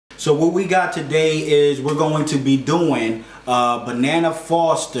So what we got today is we're going to be doing banana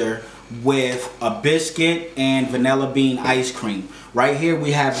Foster with a biscuit and vanilla bean ice cream. Right here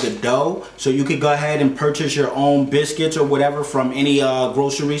we have the dough, so you could go ahead and purchase your own biscuits or whatever from any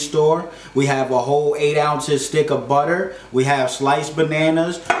grocery store. We have a whole 8 ounces stick of butter. We have sliced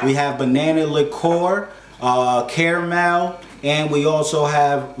bananas. We have banana liqueur, caramel, and we also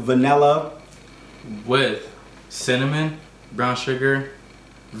have vanilla with cinnamon, brown sugar,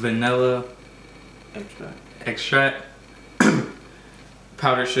 vanilla extract,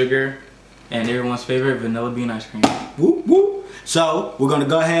 powdered sugar, and everyone's favorite vanilla bean ice cream. Whoop, whoop. So we're gonna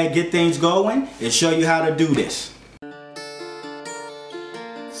go ahead and get things going and show you how to do this.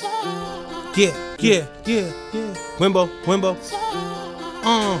 Yeah. Wimbo.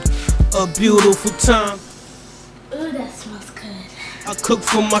 A beautiful time. Ooh, that smells good. I cook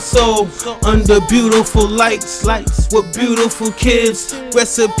for my soul under beautiful lights with beautiful kids.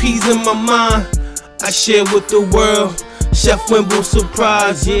 Recipes in my mind I share with the world. Chef Wimbo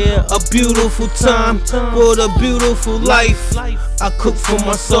surprise, yeah. A beautiful time with a beautiful life. I cook for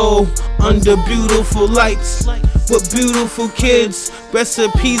my soul under beautiful lights with beautiful kids.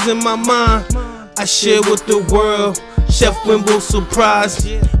 Recipes in my mind I share with the world. Chef Wimbo surprise.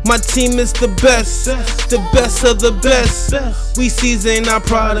 My team is the best of the best. We season our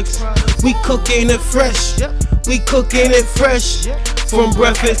products, we cooking it fresh. We cooking it fresh from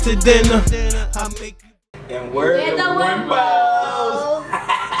breakfast to dinner. I make And we're the Wimbos.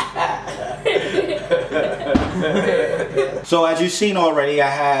 So as you've seen already, I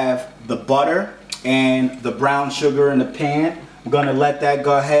have the butter and the brown sugar in the pan. I'm gonna let that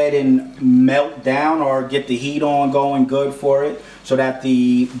go ahead and melt down or get the heat on going good for it so that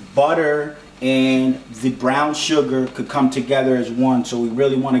the butter and the brown sugar could come together as one. So we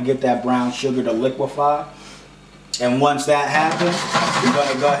really want to get that brown sugar to liquefy. And once that happens, we're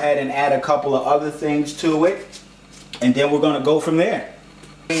gonna go ahead and add a couple of other things to it, and then we're gonna go from there.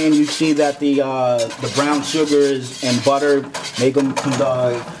 And you see that the brown sugars and butter make them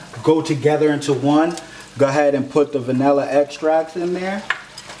go together into one. Go ahead and put the vanilla extracts in there.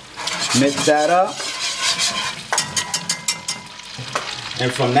 Mix that up.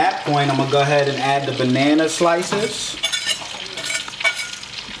 And from that point, I'm gonna go ahead and add the banana slices.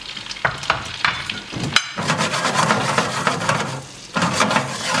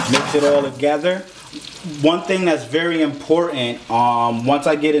 Mix it all together. One thing that's very important, once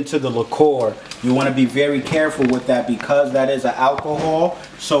I get into the liqueur, you want to be very careful with that because that is an alcohol,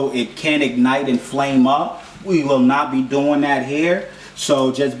 so it can ignite and flame up. We will not be doing that here.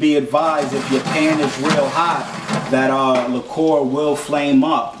 So just be advised, if your pan is real hot, that liqueur will flame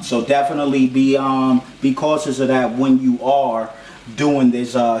up. So definitely be cautious of that when you are doing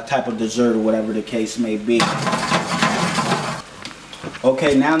this type of dessert or whatever the case may be.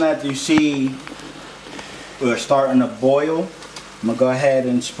 Okay, now that you see we're starting to boil, I'm gonna go ahead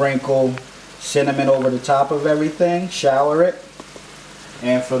and sprinkle cinnamon over the top of everything, shower it.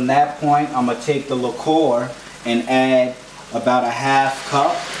 And from that point, I'm gonna take the liqueur and add about a half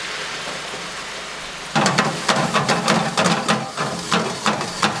cup.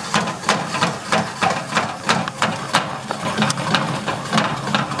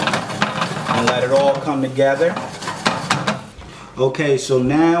 And let it all come together. Okay, so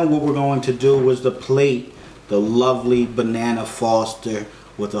now what we're going to do is to plate the lovely banana Foster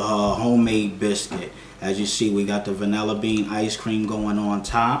with a homemade biscuit. As you see, we got the vanilla bean ice cream going on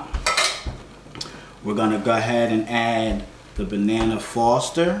top. We're gonna go ahead and add the banana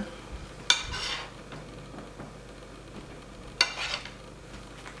Foster.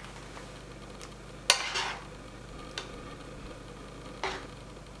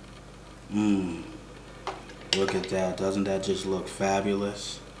 Look at that, doesn't that just look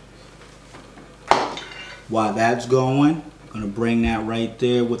fabulous? While that's going, I'm gonna bring that right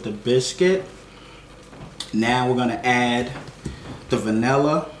there with the biscuit. Now we're gonna add the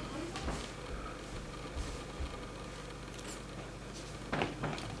vanilla.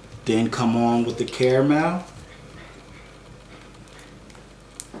 Then come on with the caramel.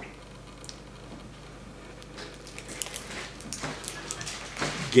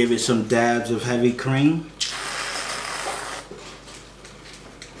 Give it some dabs of heavy cream.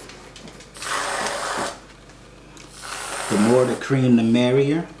 The more the cream, the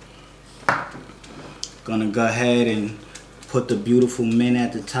merrier. Gonna go ahead and put the beautiful mint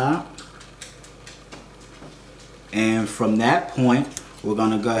at the top. And from that point, we're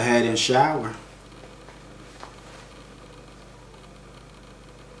gonna go ahead and shower.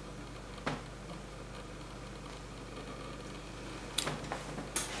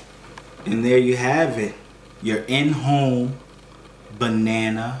 And there you have it. Your in-home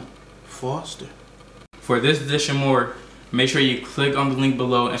Banana Foster. For this dish and more, make sure you click on the link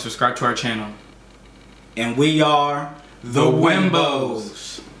below and subscribe to our channel. And we are the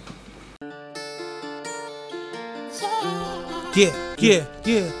Wimbos. Yeah.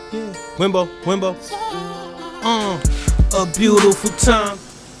 Wimbo. A beautiful time.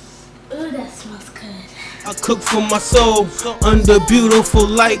 Ooh, that smells good. I cook for my soul under beautiful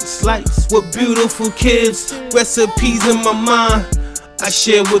lights with beautiful kids. Recipes in my mind I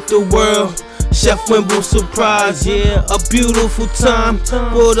share with the world. Chef Wimbo surprise, yeah. A beautiful time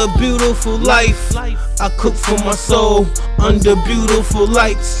with a beautiful life. I cook for my soul under beautiful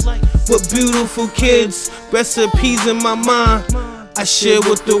lights with beautiful kids. Recipes in my mind I share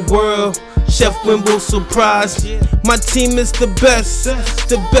with the world. Chef Wimbo surprise. My team is the best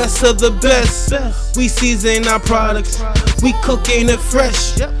of the best. We season our products, we cooking it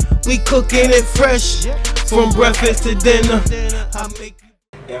fresh. From breakfast to dinner. I make.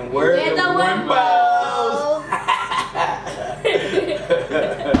 And we're the Wimbos.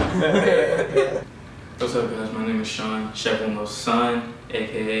 What's up, guys? My name is Sean, Chef Wimbo's son,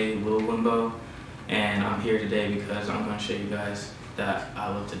 aka Lil Wimbo, and I'm here today because I'm going to show you guys that I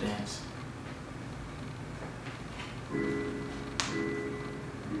love to dance.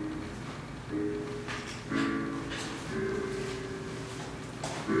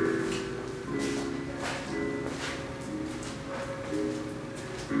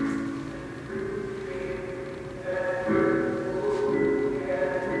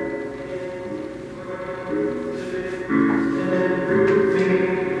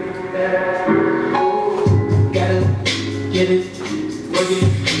 Get it, work it,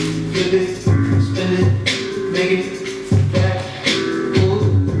 flip it, spin it, make it back. Ooh,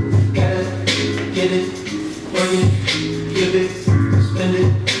 gotta get it, work it, flip it, spin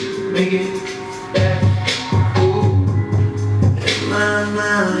it, make it back. Ooh, in my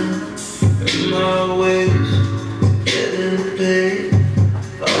mind, in my ways, getting paid,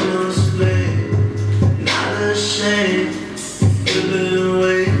 almost late, not ashamed, giving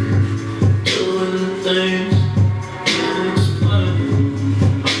away, doing the things.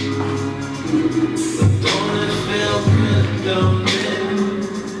 Don't